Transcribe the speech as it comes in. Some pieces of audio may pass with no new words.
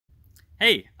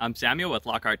Hey, I'm Samuel with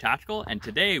Lockhart Tactical, and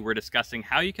today we're discussing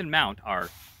how you can mount our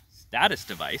STATAS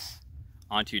device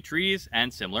onto trees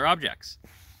and similar objects.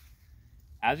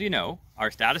 As you know, our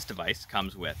STATAS device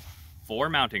comes with 4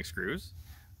 mounting screws,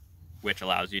 which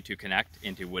allows you to connect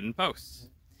into wooden posts.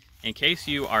 In case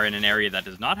you are in an area that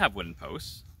does not have wooden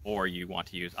posts, or you want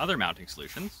to use other mounting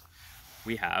solutions,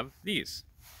 we have these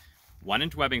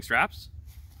 1-inch webbing straps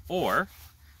or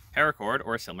paracord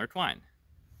or similar twine.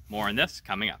 More on this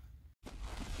coming up.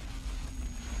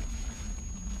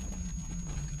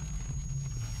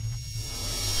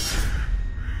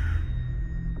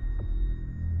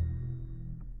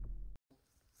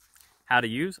 How to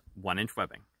use 1-inch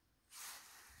webbing.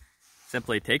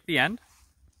 Simply take the end,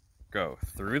 go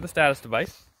through the STATAS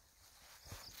device,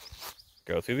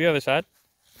 go through the other side,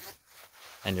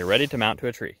 and you're ready to mount to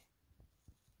a tree.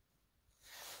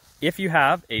 If you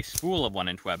have a spool of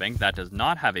 1-inch webbing that does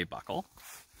not have a buckle,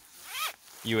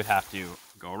 you would have to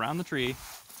go around the tree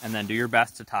and then do your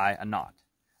best to tie a knot.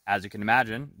 As you can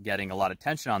imagine, getting a lot of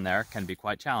tension on there can be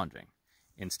quite challenging.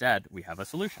 Instead, we have a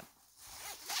solution.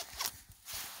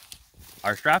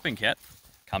 Our strapping kit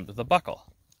comes with a buckle,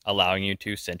 allowing you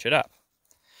to cinch it up.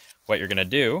 What you're going to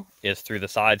do is, through the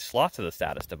side slots of the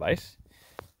STATAS device,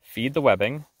 feed the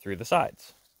webbing through the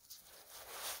sides.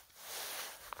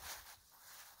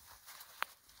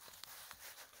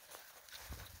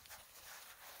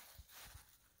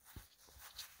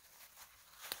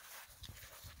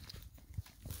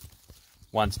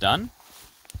 Once done,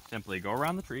 simply go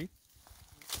around the tree,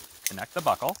 connect the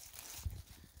buckle,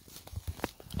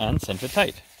 and cinch it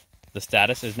tight. The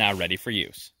STATAS is now ready for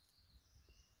use.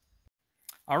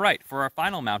 Alright, for our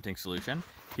final mounting solution,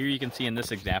 here you can see in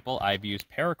this example I've used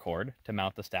paracord to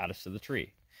mount the STATAS to the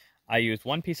tree. I used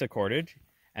one piece of cordage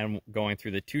and going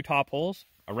through the 2 top holes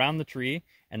around the tree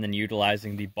and then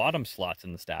utilizing the bottom slots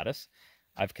in the STATAS,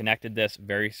 I've connected this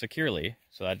very securely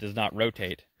so that it does not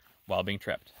rotate while being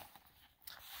tripped.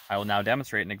 I will now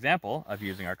demonstrate an example of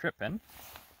using our trip pin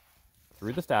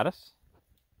through the STATAS.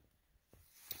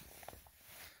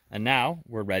 And now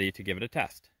we're ready to give it a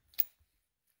test.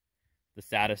 The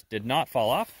STATAS did not fall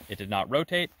off, it did not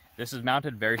rotate. This is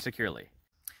mounted very securely.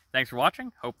 Thanks for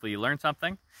watching. Hopefully you learned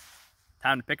something.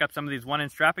 Time to pick up some of these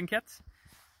 1-inch strapping kits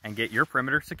and get your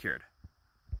perimeter secured.